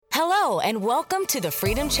Hello, and welcome to the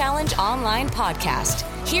Freedom Challenge online podcast.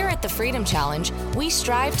 Here at the Freedom Challenge, we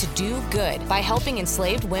strive to do good by helping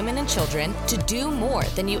enslaved women and children to do more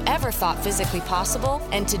than you ever thought physically possible,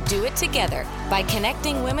 and to do it together by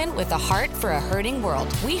connecting women with a heart for a hurting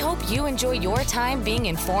world. We hope you enjoy your time being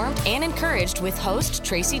informed and encouraged with host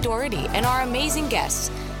Tracy Doherty and our amazing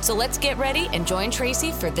guests. So let's get ready and join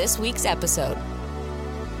Tracy for this week's episode.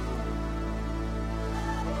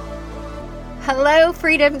 Hello,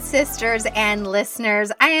 Freedom Sisters and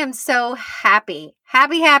listeners. I am so happy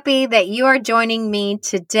that you are joining me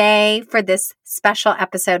today for this special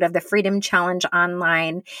episode of the Freedom Challenge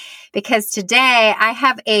Online, because today I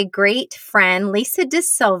have a great friend, Lisa De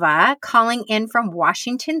Silva, calling in from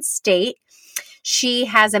Washington State. She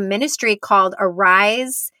has a ministry called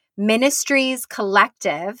Arise Ministries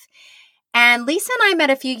Collective. And Lisa and I met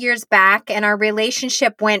a few years back, and our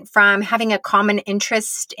relationship went from having a common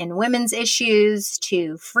interest in women's issues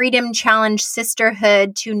to Freedom Challenge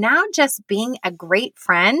sisterhood to now just being a great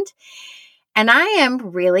friend. And I am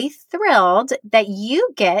really thrilled that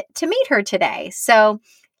you get to meet her today. So,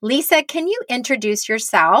 Lisa, can you introduce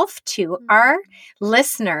yourself to our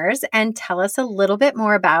listeners and tell us a little bit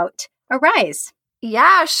more about Arise?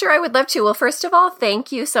 Yeah, sure. I would love to. Well, first of all,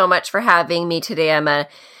 thank you so much for having me today. I'm a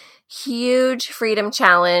huge Freedom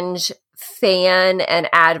Challenge fan and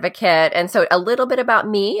advocate. And so a little bit about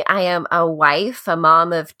me. I am a wife, a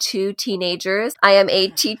mom of 2 teenagers. I am a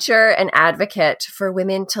teacher and advocate for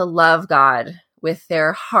women to love God with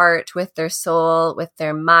their heart, with their soul, with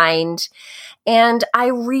their mind. And I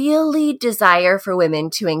really desire for women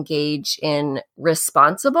to engage in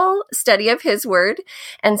responsible study of His Word.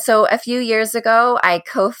 And so a few years ago, I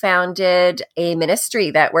co-founded a ministry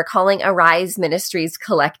that we're calling Arise Ministries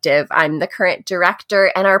Collective. I'm the current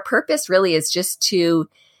director, and our purpose really is just to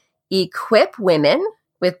equip women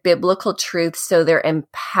with biblical truth so they're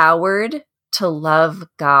empowered to love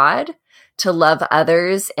God, to love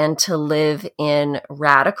others, and to live in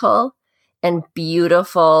radical and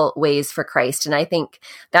beautiful ways for Christ. And I think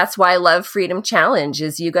that's why I love Freedom Challenge,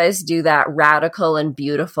 is you guys do that radical and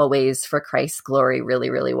beautiful ways for Christ's glory really,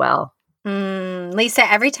 really well.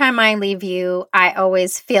 Lisa, every time I leave you, I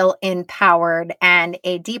always feel empowered and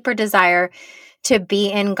a deeper desire to be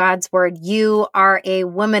in God's Word. You are a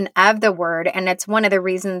woman of the Word, and it's one of the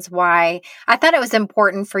reasons why I thought it was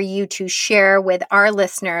important for you to share with our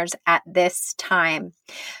listeners at this time.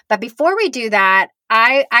 But before we do that,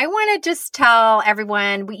 I want to just tell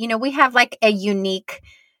everyone, we have like a unique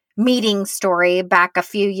meeting story back a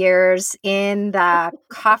few years in the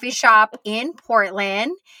coffee shop in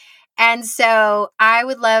Portland. And so I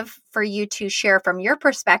would love for you to share from your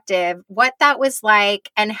perspective what that was like,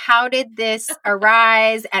 and how did this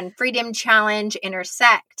Arise and Freedom Challenge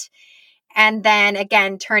intersect? And then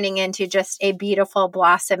again, turning into just a beautiful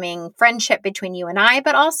blossoming friendship between you and I,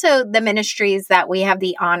 but also the ministries that we have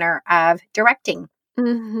the honor of directing.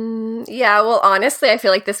 Mm-hmm. Yeah, well, honestly, I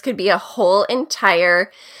feel like this could be a whole entire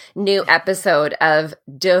new episode of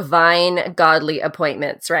divine godly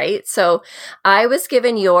appointments, right? So I was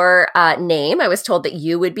given your name. I was told that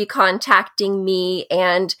you would be contacting me,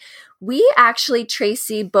 and we actually,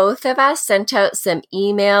 Tracy, both of us sent out some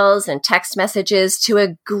emails and text messages to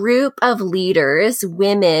a group of leaders,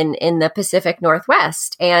 women in the Pacific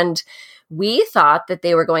Northwest. And we thought that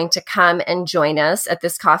they were going to come and join us at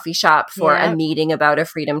this coffee shop for a meeting about a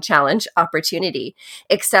Freedom Challenge opportunity,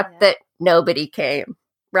 except that nobody came,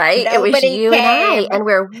 right? It was you and I, and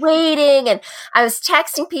we're waiting, and I was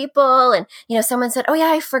texting people, and, someone said, oh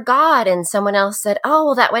yeah, I forgot. And someone else said, oh,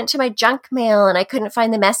 well, that went to my junk mail and I couldn't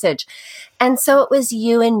find the message. And so it was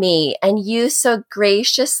you and me, and you so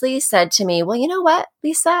graciously said to me, well, you know what,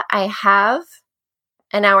 Lisa, I have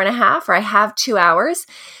an hour and a half, or I have 2 hours.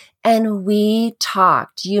 And we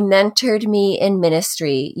talked. You mentored me in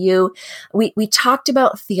ministry. We talked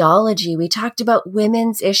about theology. We talked about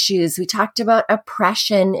women's issues. We talked about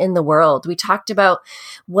oppression in the world. We talked about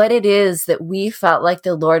what it is that we felt like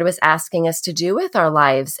the Lord was asking us to do with our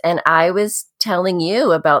lives. And I was telling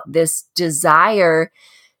you about this desire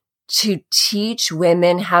to teach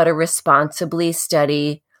women how to responsibly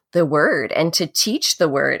study the Word and to teach the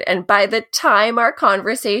Word. And by the time our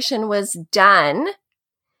conversation was done,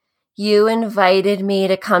 you invited me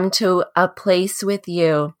to come to a place with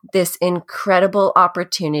you, this incredible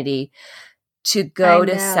opportunity to go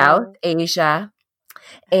to South Asia.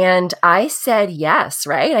 And I said yes,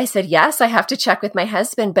 right? I said, yes, I have to check with my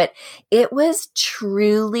husband. But it was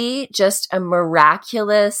truly just a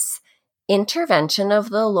miraculous intervention of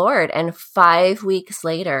the Lord. And 5 weeks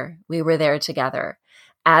later, we were there together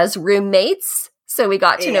as roommates. So we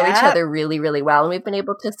got to know each other really, really well. And we've been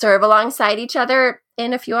able to serve alongside each other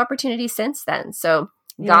in a few opportunities since then. So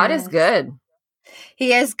God is good.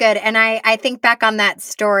 He is good. And I think back on that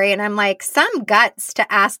story and I'm like, some guts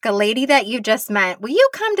to ask a lady that you just met, will you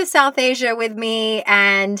come to South Asia with me?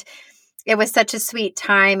 And it was such a sweet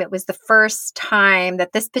time. It was the first time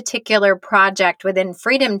that this particular project within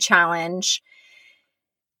Freedom Challenge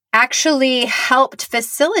actually helped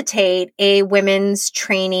facilitate a women's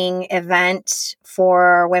training event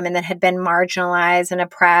for women that had been marginalized and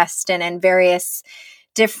oppressed and in various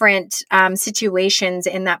different situations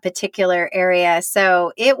in that particular area.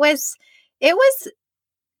 So it was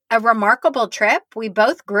a remarkable trip. We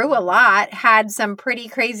both grew a lot, had some pretty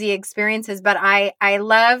crazy experiences, but I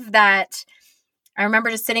love that. I remember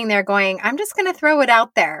just sitting there going, I'm just going to throw it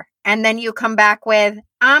out there. And then you come back with,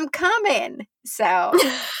 I'm coming. So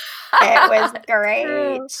it was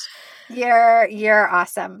great. You're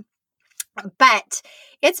awesome. But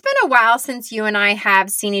it's been a while since you and I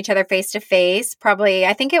have seen each other face to face. Probably,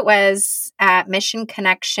 I think it was at Mission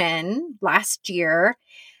Connection last year.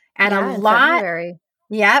 And a lot,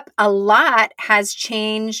 a lot has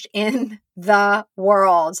changed in the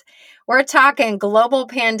world. We're talking global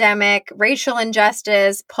pandemic, racial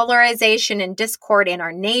injustice, polarization and discord in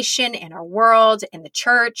our nation, in our world, in the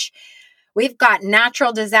church. We've got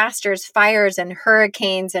natural disasters, fires and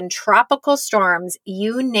hurricanes and tropical storms,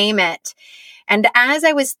 you name it. And as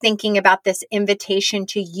I was thinking about this invitation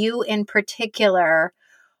to you in particular,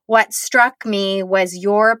 what struck me was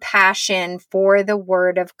your passion for the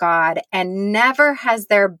Word of God. And never has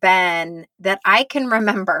there been, that I can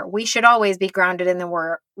remember, we should always be grounded in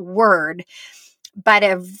the Word, but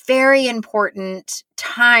a very important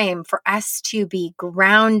time for us to be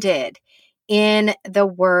grounded in the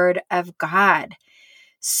Word of God.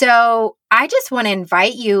 So I just want to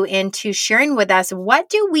invite you into sharing with us, what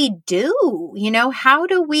do we do? You know, how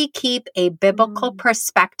do we keep a biblical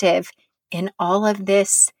perspective in all of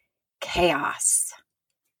this chaos?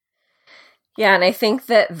 Yeah, and I think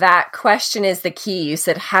that question is the key. You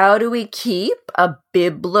said, how do we keep a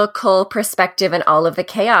biblical perspective in all of the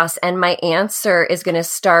chaos? And my answer is going to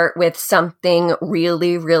start with something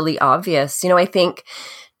really, really obvious. You know, I think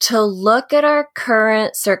to look at our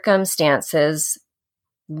current circumstances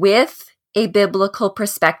with a biblical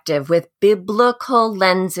perspective, with biblical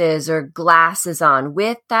lenses or glasses on,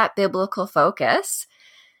 with that biblical focus,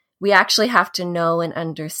 we actually have to know and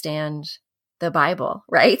understand the Bible,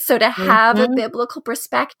 right? So to have a biblical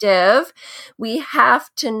perspective, we have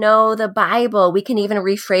to know the Bible. We can even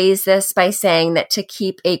rephrase this by saying that to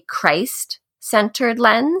keep a Christ-centered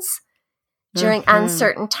lens during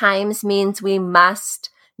uncertain times means we must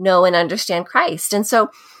know and understand Christ. And so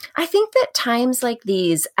I think that times like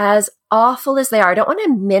these, as awful as they are, I don't want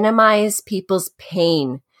to minimize people's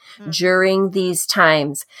pain during these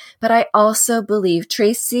times, but I also believe,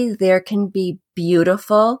 Tracy, there can be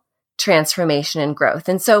beautiful transformation and growth.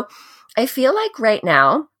 And so I feel like right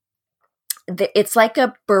now, it's like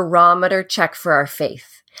a barometer check for our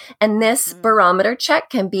faith. And this barometer check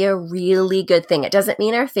can be a really good thing. It doesn't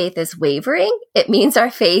mean our faith is wavering. It means our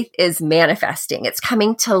faith is manifesting. It's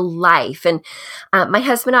coming to life. And my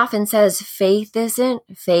husband often says, faith isn't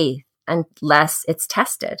faith unless it's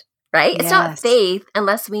tested, right? Yes. It's not faith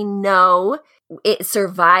unless we know it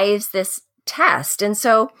survives this test. And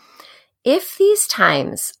so if these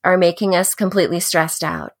times are making us completely stressed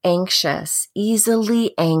out, anxious,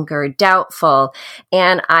 easily angered, doubtful,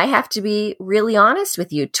 and I have to be really honest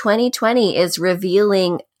with you, 2020 is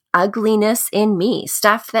revealing ugliness in me,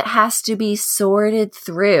 stuff that has to be sorted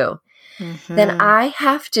through, then I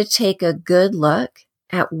have to take a good look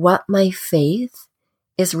at what my faith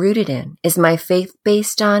is rooted in. Is my faith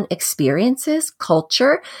based on experiences,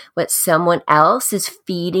 culture, what someone else is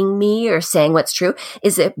feeding me or saying what's true?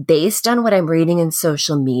 Is it based on what I'm reading in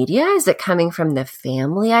social media? Is it coming from the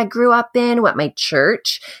family I grew up in, what my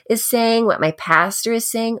church is saying, what my pastor is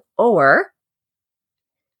saying? Or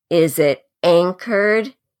is it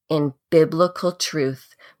anchored in biblical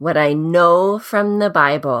truth, what I know from the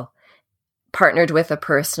Bible, partnered with a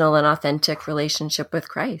personal and authentic relationship with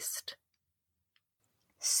Christ?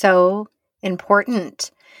 So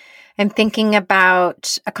important. I'm thinking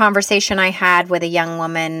about a conversation I had with a young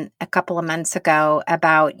woman a couple of months ago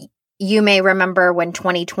about, you may remember when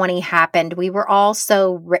 2020 happened, we were all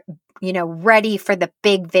so, ready for the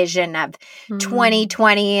big vision of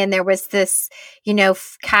 2020. And there was this,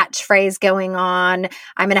 catchphrase going on.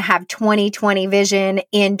 I'm going to have 2020 vision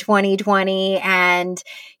in 2020. And,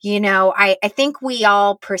 I think we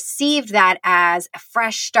all perceived that as a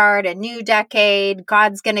fresh start, a new decade.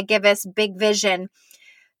 God's going to give us big vision.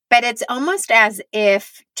 But it's almost as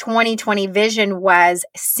if 2020 vision was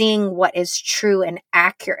seeing what is true and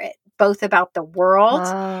accurate. both about the world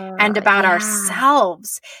and about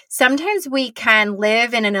ourselves. Sometimes we can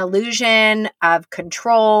live in an illusion of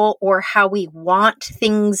control or how we want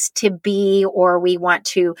things to be, or we want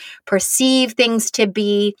to perceive things to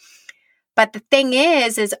be. But the thing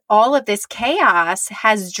is all of this chaos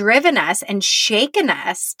has driven us and shaken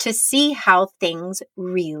us to see how things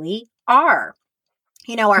really are.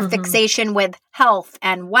 You know, our fixation with health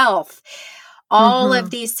and wealth, all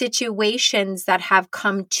of these situations that have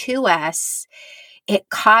come to us, it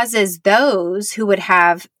causes those who would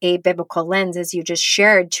have a biblical lens, as you just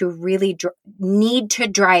shared, to really need to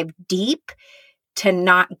drive deep to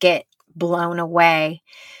not get blown away.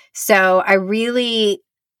 So I really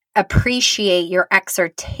appreciate your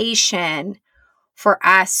exhortation for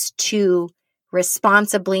us to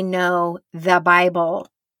responsibly know the Bible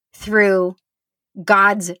through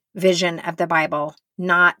God's vision of the Bible,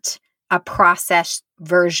 not a processed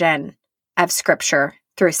version of Scripture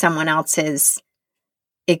through someone else's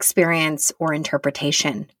experience or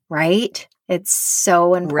interpretation, right? It's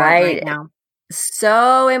so important right now.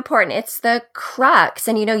 So important. It's the crux.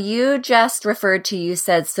 And, you just referred to, you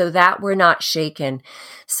said, so that we're not shaken,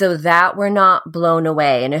 so that we're not blown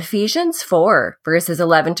away. And Ephesians 4, verses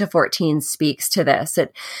 11 to 14 speaks to this.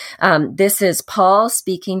 This is Paul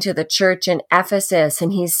speaking to the church in Ephesus,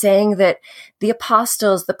 and he's saying that the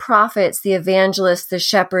apostles, the prophets, the evangelists, the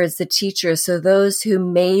shepherds, the teachers, so those who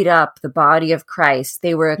made up the body of Christ,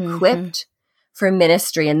 they were equipped for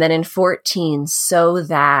ministry. And then in 14, so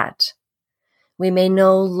that we may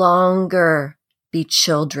no longer be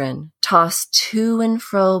children, tossed to and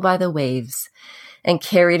fro by the waves and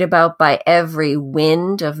carried about by every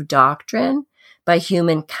wind of doctrine, by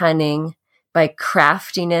human cunning, by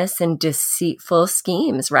craftiness and deceitful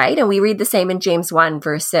schemes, right? And we read the same in James 1,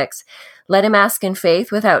 verse 6. Let him ask in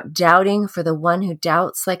faith without doubting, for the one who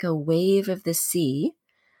doubts like a wave of the sea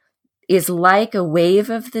is like a wave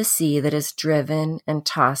of the sea that is driven and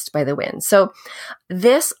tossed by the wind. So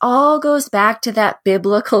this all goes back to that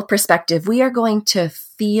biblical perspective. We are going to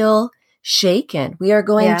feel shaken. We are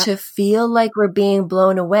going to feel like we're being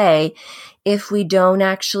blown away if we don't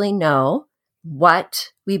actually know what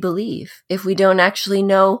we believe, if we don't actually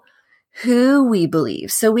know who we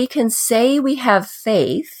believe. So we can say we have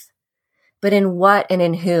faith, but in what and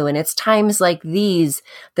in who? And it's times like these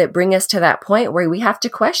that bring us to that point where we have to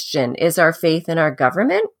question, is our faith in our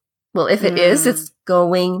government? Well, if it is, it's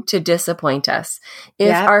going to disappoint us.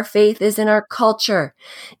 If our faith is in our culture,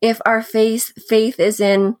 if our faith is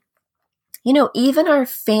in, even our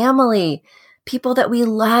family, people that we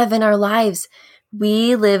love in our lives,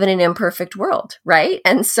 we live in an imperfect world, right?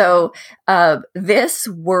 And so this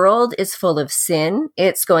world is full of sin.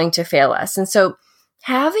 It's going to fail us. And so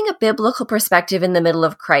having a biblical perspective in the middle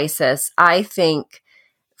of crisis, I think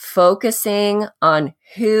focusing on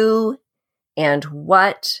who and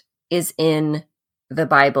what is in the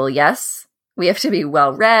Bible. Yes, we have to be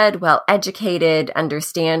well-read, well-educated,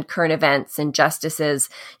 understand current events and justices.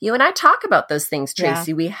 You and I talk about those things,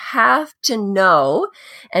 Tracy. Yeah. We have to know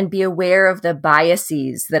and be aware of the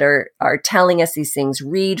biases that are telling us these things,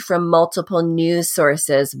 read from multiple news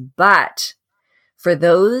sources, but for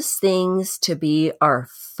those things to be our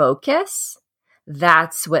focus,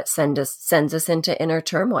 that's what sends us into inner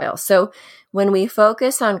turmoil. So when we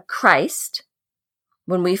focus on Christ,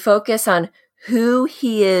 when we focus on who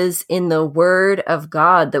he is in the Word of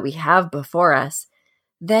God that we have before us,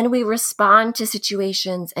 then we respond to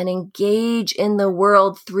situations and engage in the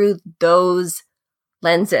world through those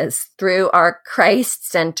lenses, through our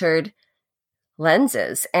Christ-centered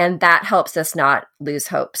lenses. And that helps us not lose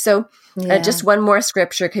hope. So just one more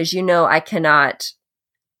scripture, because I cannot,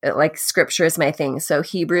 scripture is my thing. So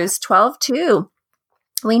Hebrews 12:2.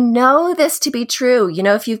 We know this to be true.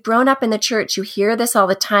 If you've grown up in the church, you hear this all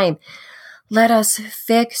the time. Let us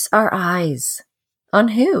fix our eyes on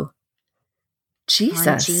who? Jesus.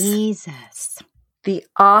 On Jesus. The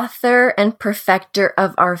author and perfecter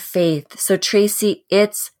of our faith. So Tracy,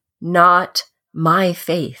 it's not my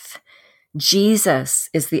faith. Jesus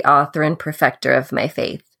is the author and perfecter of my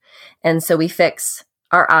faith. And so we fix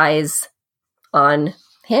our eyes on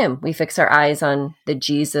him. We fix our eyes on the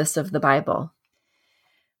Jesus of the Bible.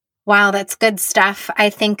 Wow, that's good stuff. I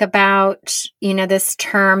think about, this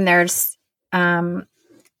term, there's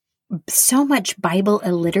so much Bible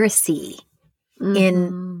illiteracy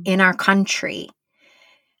in our country.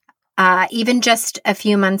 Even just a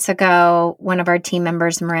few months ago, one of our team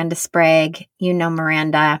members, Miranda Sprague,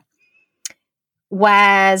 Miranda,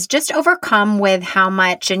 was just overcome with how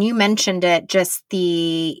much, and you mentioned it, just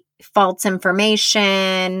the false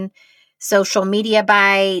information, social media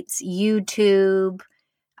bites, YouTube,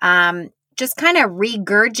 just kind of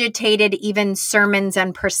regurgitated even sermons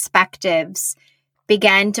and perspectives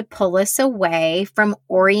began to pull us away from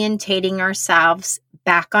orientating ourselves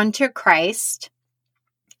back onto Christ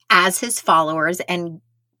as his followers and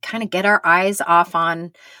kind of get our eyes off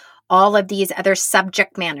on all of these other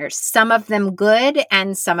subject matters, some of them good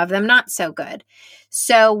and some of them not so good.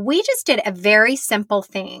 So we just did a very simple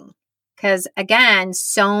thing because, again,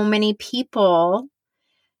 so many people,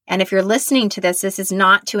 and if you're listening to this, this is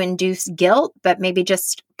not to induce guilt, but maybe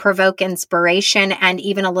just provoke inspiration and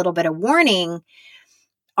even a little bit of warning,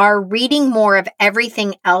 are reading more of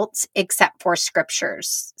everything else except for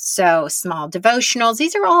scriptures. So small devotionals,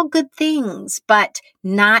 these are all good things, but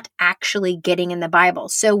not actually getting in the Bible.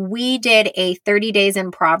 So we did a 30 days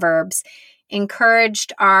in Proverbs,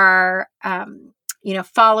 encouraged our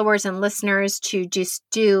followers and listeners to just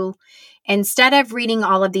do, instead of reading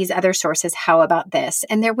all of these other sources, how about this?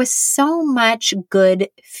 And there was so much good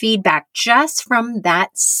feedback just from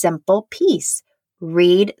that simple piece.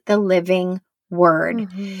 Read the living word.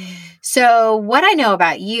 Mm-hmm. So what I know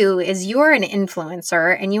about you is you're an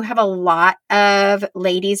influencer and you have a lot of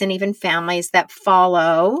ladies and even families that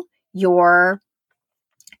follow your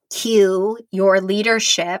cue, your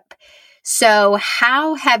leadership. So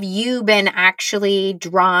how have you been actually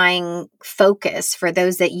drawing focus for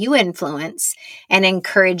those that you influence and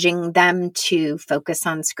encouraging them to focus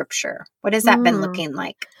on scripture? What has that been looking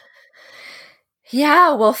like?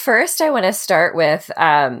 Yeah, well, first I want to start with,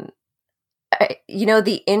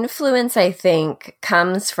 the influence, I think,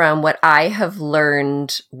 comes from what I have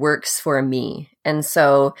learned works for me. And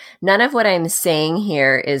so none of what I'm saying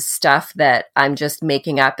here is stuff that I'm just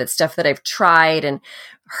making up. It's stuff that I've tried and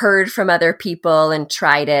heard from other people and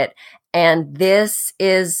tried it. And this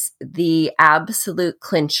is the absolute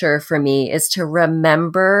clincher for me, is to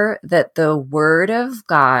remember that the Word of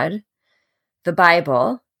God, the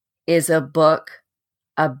Bible, is a book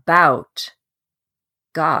about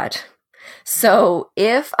God. So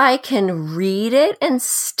if I can read it and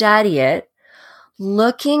study it,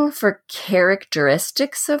 looking for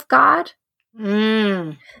characteristics of God,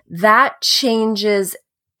 that changes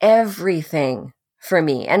everything for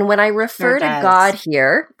me. And when I refer to God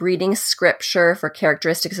here, reading scripture for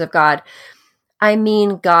characteristics of God, I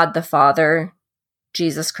mean God the Father,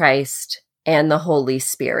 Jesus Christ, and the Holy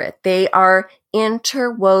Spirit. They are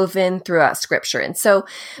interwoven throughout scripture. And so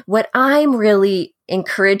what I'm really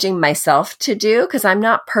encouraging myself to do, because I'm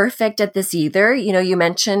not perfect at this either. You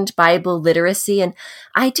mentioned Bible literacy, and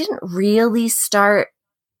I didn't really start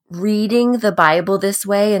reading the Bible this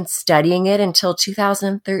way and studying it until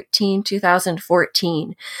 2013,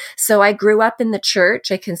 2014. So I grew up in the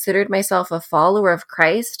church. I considered myself a follower of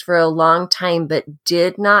Christ for a long time, but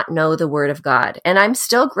did not know the Word of God. And I'm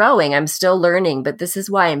still growing. I'm still learning, but this is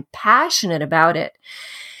why I'm passionate about it.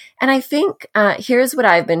 And I think here's what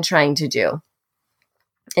I've been trying to do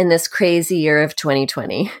in this crazy year of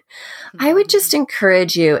 2020. I would just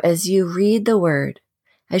encourage you, as you read the Word,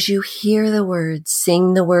 as you hear the Word,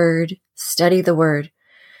 sing the Word, study the Word,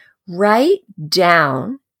 write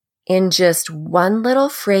down in just one little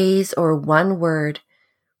phrase or one word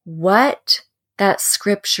what that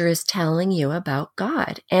scripture is telling you about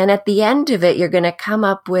God. And at the end of it, you're going to come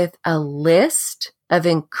up with a list of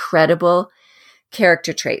incredible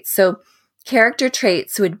character traits. So character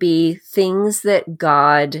traits would be things that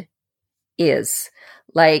God is.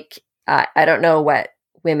 Like, I don't know what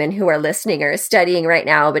women who are listening are studying right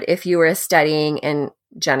now, but if you were studying in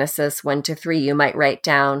Genesis 1-3, you might write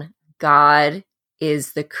down, God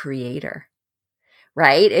is the creator,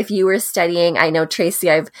 right? If you were studying, I know,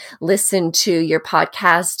 Tracy, I've listened to your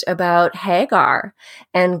podcast about Hagar,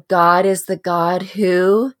 and God is the God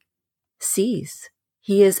who sees.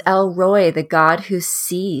 He is El Roi, the God who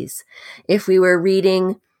sees. If we were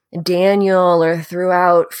reading Daniel or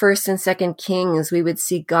throughout 1st and 2nd Kings, we would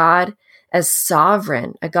see God as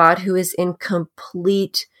sovereign, a God who is in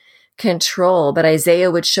complete control. But Isaiah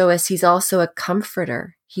would show us he's also a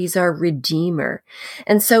comforter. He's our redeemer.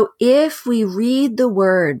 And so if we read the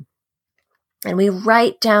Word and we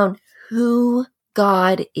write down who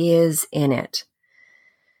God is in it,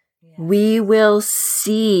 we will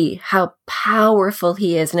see how powerful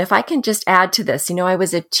he is. And if I can just add to this, I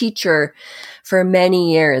was a teacher for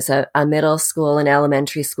many years, a middle school and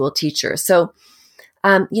elementary school teacher. So,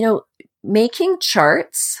 making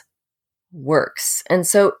charts works. And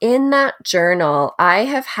so in that journal, I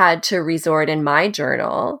have had to resort in my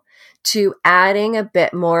journal to adding a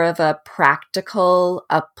bit more of a practical,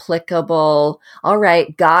 applicable, all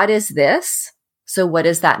right, God is this. So what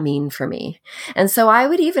does that mean for me? And so I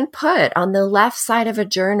would even put on the left side of a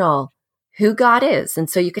journal, who God is. And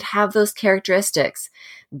so you could have those characteristics.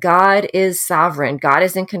 God is sovereign. God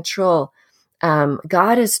is in control.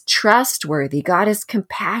 God is trustworthy. God is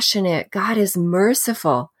compassionate. God is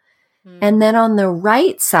merciful. And then on the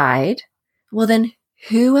right side, well, then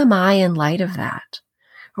who am I in light of that?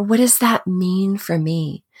 Or what does that mean for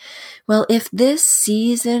me? Well, if this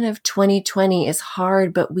season of 2020 is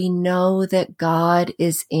hard, but we know that God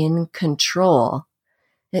is in control,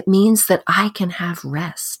 it means that I can have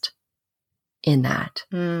rest in that.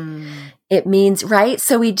 It means, right?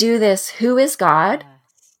 So we do this, who is God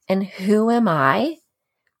and who am I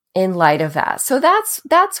in light of that? So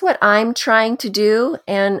that's what I'm trying to do.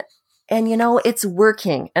 And it's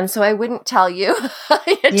working. And so I wouldn't tell you to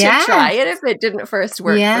try it if it didn't first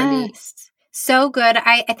work for me. So good.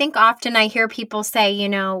 I think often I hear people say,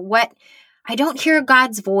 I don't hear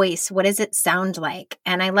God's voice. What does it sound like?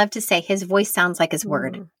 And I love to say his voice sounds like his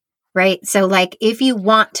word, right? So like if you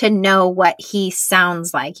want to know what he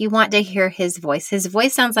sounds like, you want to hear his voice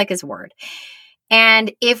sounds like his word.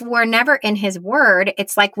 And if we're never in his word,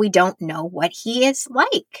 it's like we don't know what he is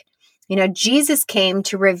like. Jesus came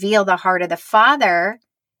to reveal the heart of the Father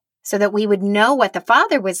so that we would know what the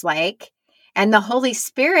Father was like. And the Holy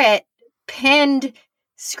Spirit penned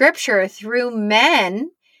scripture through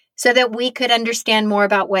men so that we could understand more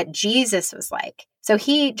about what Jesus was like. So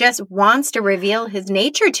he just wants to reveal his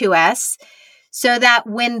nature to us so that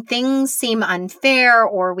when things seem unfair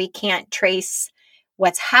or we can't trace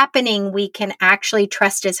what's happening, we can actually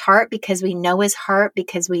trust his heart because we know his heart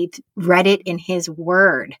because we've read it in his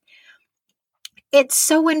word. It's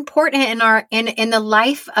so important in the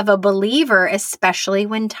life of a believer, especially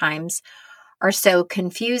when times are so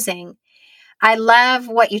confusing. I love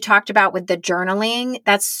what you talked about with the journaling.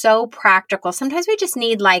 That's so practical. Sometimes we just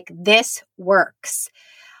need this works.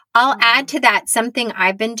 I'll add to that something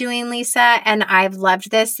I've been doing, Lisa, and I've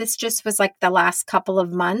loved this. This just was the last couple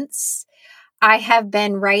of months. I have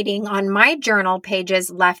been writing on my journal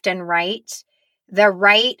pages left and right. The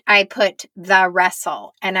right, I put the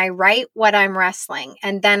wrestle, and I write what I'm wrestling.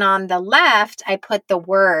 And then on the left, I put the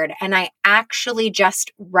word, and I actually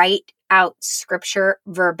just write out scripture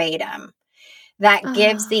verbatim. That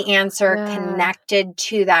gives the answer connected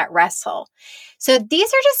to that wrestle. So these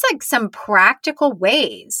are just some practical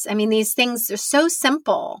ways. I mean, these things are so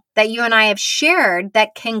simple that you and I have shared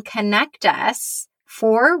that can connect us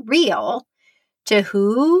for real to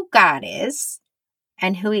who God is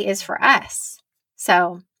and who he is for us.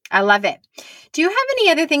 So I love it. Do you have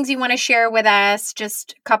any other things you want to share with us?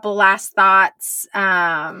 Just a couple last thoughts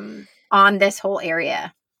on this whole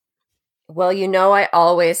area. Well, I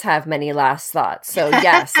always have many last thoughts. So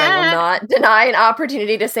yes, I will not deny an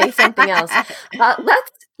opportunity to say something else.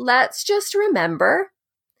 Let's just remember,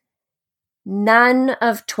 none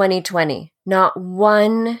of 2020, not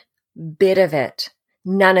one bit of it,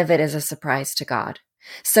 none of it is a surprise to God.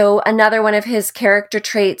 So another one of his character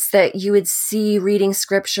traits that you would see reading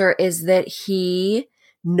scripture is that he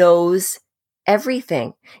knows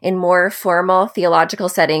everything. In more formal theological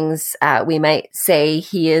settings, we might say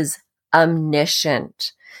he is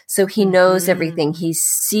omniscient. So he knows everything. He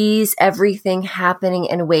sees everything happening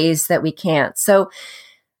in ways that we can't. So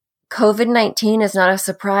COVID-19 is not a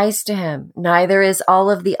surprise to him. Neither is all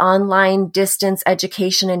of the online distance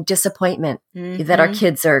education and disappointment that our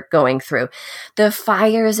kids are going through. The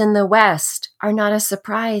fires in the West are not a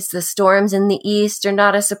surprise. The storms in the East are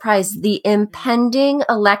not a surprise. The impending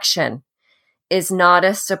election is not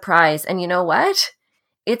a surprise. And you know what?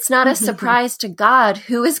 It's not a surprise to God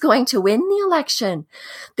who is going to win the election.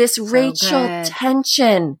 This racial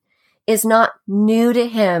tension is not new to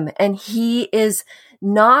him, and he is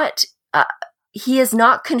not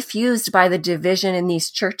confused by the division in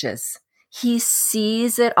these churches. He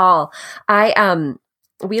sees it all.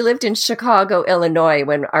 We lived in Chicago, Illinois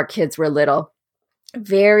when our kids were little,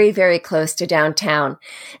 very, very close to downtown.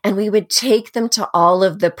 And we would take them to all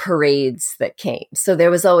of the parades that came. So there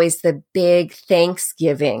was always the big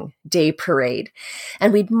Thanksgiving Day parade.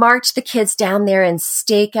 And we'd march the kids down there and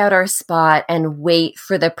stake out our spot and wait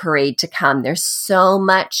for the parade to come. There's so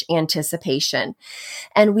much anticipation.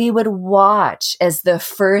 And we would watch as the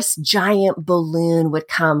first giant balloon would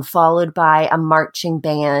come, followed by a marching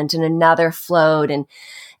band and another float.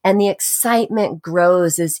 And the excitement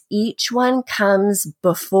grows as each one comes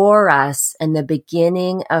before us and the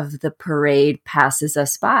beginning of the parade passes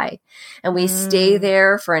us by. And we stay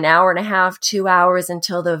there for an hour and a half, 2 hours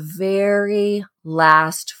until the very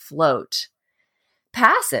last float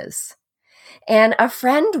passes. And a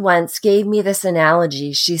friend once gave me this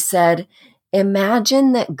analogy. She said,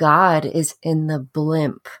 imagine that God is in the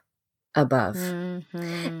blimp above.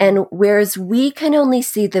 Mm-hmm. And whereas we can only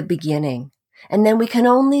see the beginning, and then we can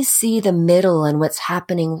only see the middle and what's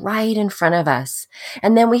happening right in front of us.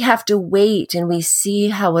 And then we have to wait and we see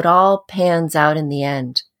how it all pans out in the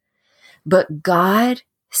end. But God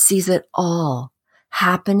sees it all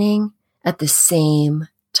happening at the same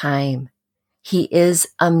time. He is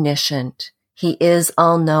omniscient. He is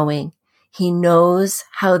all-knowing. He knows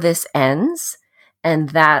how this ends, and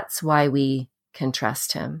that's why we can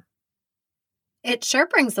trust him. It sure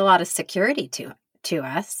brings a lot of security to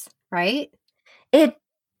us, right? It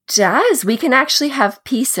does. We can actually have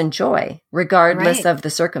peace and joy regardless Right. of the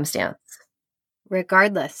circumstance.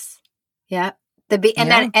 Regardless. Yeah.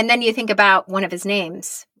 Yeah. And then you think about one of his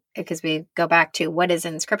names, because we go back to what is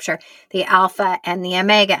in scripture, the Alpha and the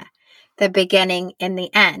Omega, the beginning and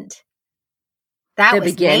the end. That The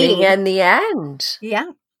was beginning made. and the end.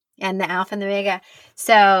 Yeah. And the Alpha and the Omega.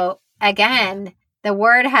 So again, the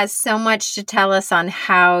word has so much to tell us on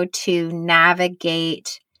how to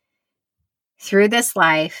navigate through this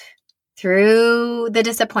life, through the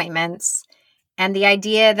disappointments, and the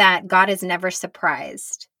idea that God is never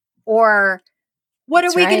surprised. Or what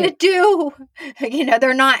That's are we going to right. do? You know,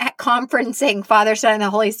 they're not conferencing Father, Son, and the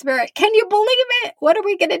Holy Spirit. Can you believe it? What are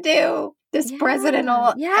we going to do? This And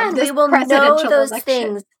presidential we will know those election.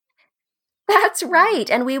 things. That's right.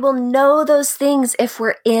 And we will know those things if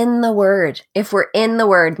we're in the Word. If we're in the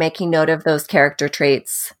Word, making note of those character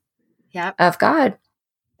traits Yep, of God.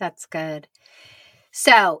 that's good.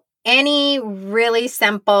 So, any really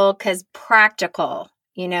simple, because practical,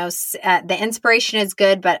 you know, the inspiration is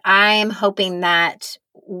good, but I'm hoping that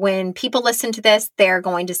when people listen to this, they're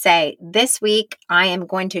going to say, this week I am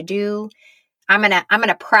going to do, I'm going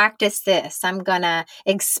to practice this. I'm going to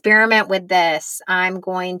experiment with this. I'm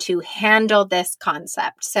going to handle this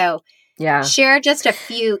concept. So Yeah. share just a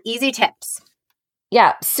few easy tips.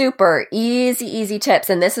 Yeah, super easy tips.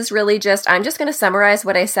 And this is really I'm just going to summarize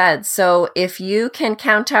what I said. So if you can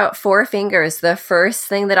count out 4 fingers, the first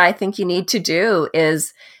thing that I think you need to do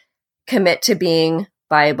is commit to being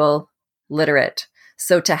Bible literate.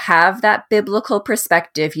 So to have that biblical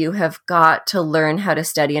perspective, you have got to learn how to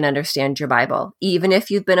study and understand your Bible, even if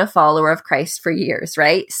you've been a follower of Christ for years,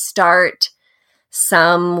 right? Start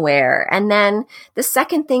somewhere. And then the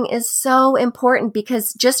second thing is so important,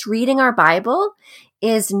 because just reading our Bible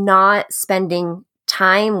is not spending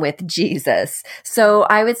time with Jesus. So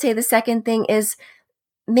I would say the second thing is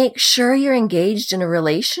make sure you're engaged in a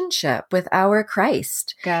relationship with our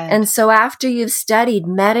Christ. Good. And so after you've studied,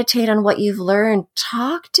 meditate on what you've learned,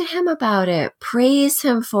 talk to him about it, praise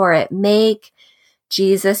him for it, make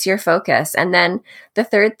Jesus your focus. And then the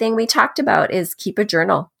third thing we talked about is keep a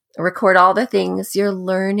journal. Record all the things you're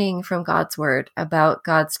learning from God's word about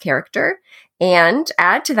God's character, and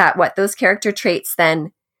add to that what those character traits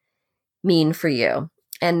then mean for you.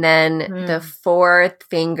 And then the fourth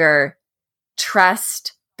finger,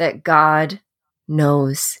 trust that God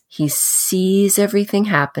knows. He sees everything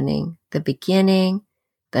happening, the beginning,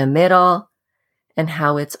 the middle, and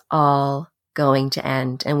how it's all going to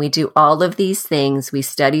end. And we do all of these things. We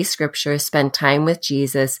study scripture, spend time with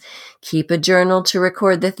Jesus, keep a journal to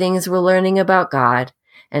record the things we're learning about God,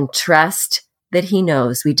 and trust that he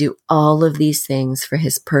knows. We do all of these things for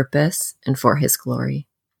his purpose and for his glory.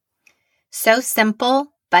 So simple,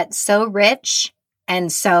 but so rich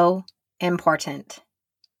and so important.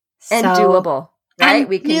 And So- doable, right? and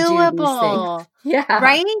We can do doable. these things. Yeah.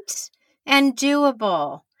 Right? And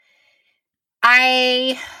doable.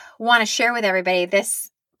 I want to share with everybody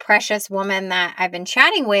this precious woman that I've been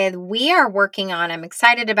chatting with. We are working on, I'm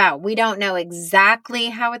excited about. We don't know exactly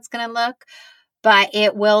how it's going to look, but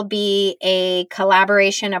it will be a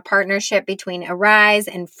collaboration, a partnership between Arise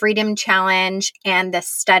and Freedom Challenge and the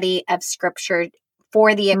study of scripture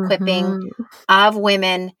for the equipping Mhm. of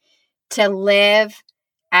women to live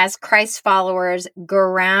as Christ followers,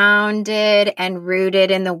 grounded and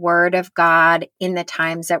rooted in the Word of God in the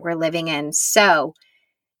times that we're living in. So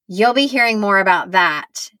you'll be hearing more about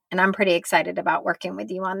that. And I'm pretty excited about working with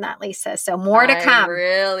you on that, Lisa. So more to come. I'm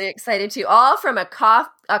really excited too. All from a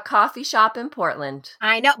coffee shop in Portland.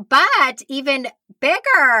 I know, but even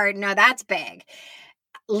bigger. No, that's big.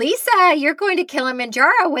 Lisa, you're going to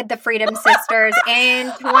Kilimanjaro with the Freedom Sisters in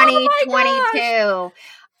 2022.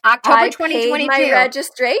 October I 2022. paid my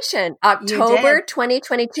registration. October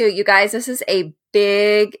 2022. You guys, this is a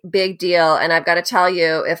big deal. And I've got to tell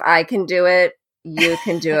you, if I can do it, you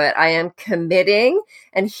can do it. I am committing,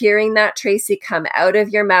 and hearing that, Tracy, come out of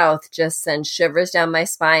your mouth just sends shivers down my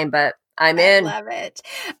spine, but I'm in. I love it.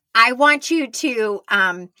 I want you to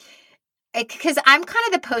because I'm kind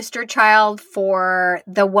of the poster child for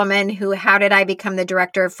the woman who, how did I become the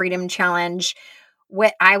director of Freedom Challenge?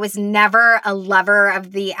 I was never a lover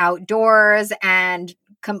of the outdoors and,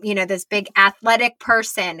 this big athletic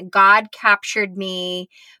person. God captured me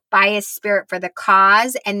by his spirit for the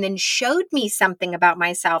cause and then showed me something about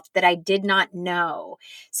myself that I did not know.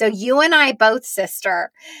 So you and I both,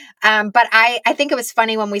 sister. But I think it was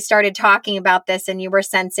funny when we started talking about this and you were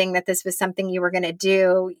sensing that this was something you were going to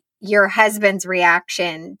do, your husband's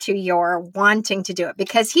reaction to your wanting to do it,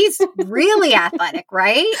 because he's really athletic,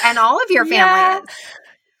 right? And all of your family is.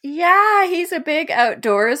 Yeah, he's a big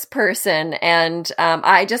outdoors person, and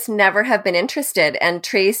I just never have been interested. And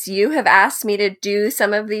Trace, you have asked me to do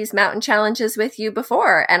some of these mountain challenges with you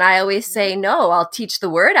before, and I always say, no, I'll teach the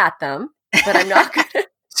word at them, but I'm not going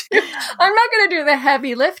to do the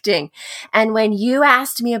heavy lifting. And when you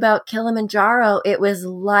asked me about Kilimanjaro, it was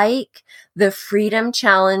like the Freedom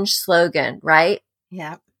Challenge slogan, right?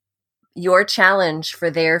 Yeah. Your challenge for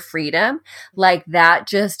their freedom, like that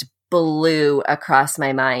just blew across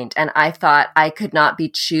my mind. And I thought I could not be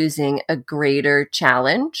choosing a greater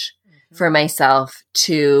challenge for myself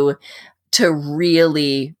to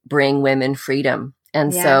really bring women freedom.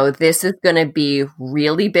 And so this is going to be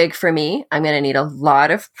really big for me. I'm going to need a lot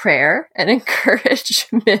of prayer and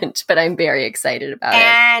encouragement, but I'm very excited about it.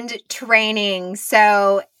 And training.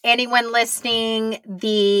 So anyone listening,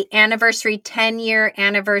 the 10-year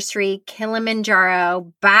anniversary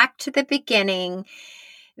Kilimanjaro, back to the beginning,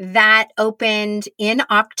 that opened in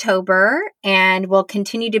October and will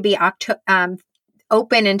continue to be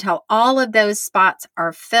open until all of those spots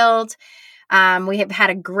are filled. We have had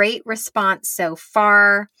a great response so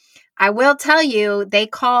far. I will tell you, they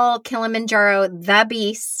call Kilimanjaro the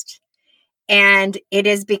Beast, and it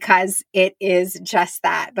is because it is just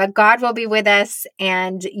that. But God will be with us,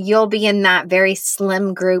 and you'll be in that very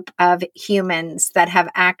slim group of humans that have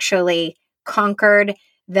actually conquered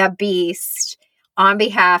the beast on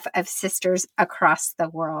behalf of sisters across the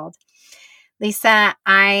world. Lisa,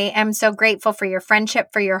 I am so grateful for your friendship,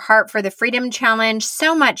 for your heart, for the Freedom Challenge,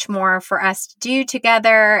 so much more for us to do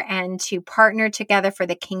together and to partner together for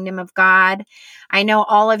the kingdom of God. I know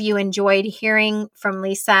all of you enjoyed hearing from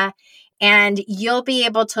Lisa, and you'll be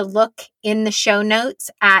able to look in the show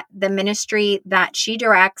notes at the ministry that she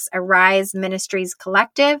directs, Arise Ministries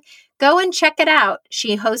Collective. Go and check it out.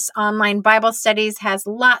 She hosts online Bible studies, has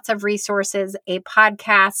lots of resources, a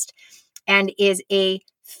podcast, and is a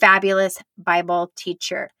fabulous Bible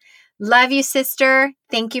teacher. Love you, sister.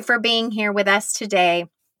 Thank you for being here with us today.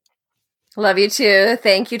 Love you too.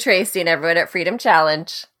 Thank you, Tracy, and everyone at Freedom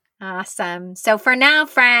Challenge. Awesome. So for now,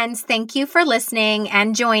 friends, thank you for listening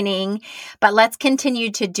and joining, but let's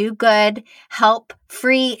continue to do good, help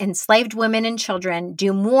free enslaved women and children,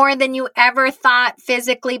 do more than you ever thought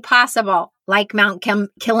physically possible, like Mount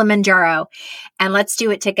Kilimanjaro. And let's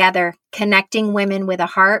do it together, connecting women with a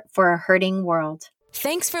heart for a hurting world.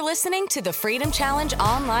 Thanks for listening to the Freedom Challenge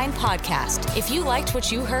online podcast. If you liked what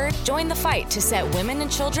you heard, join the fight to set women and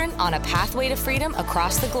children on a pathway to freedom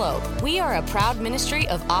across the globe. We are a proud ministry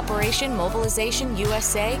of Operation Mobilization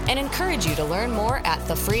USA and encourage you to learn more at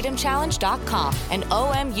thefreedomchallenge.com and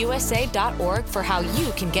omusa.org for how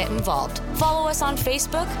you can get involved. Follow us on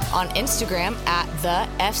Facebook, on Instagram at the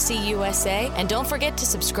FCUSA, and don't forget to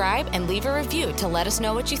subscribe and leave a review to let us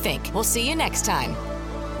know what you think. We'll see you next time.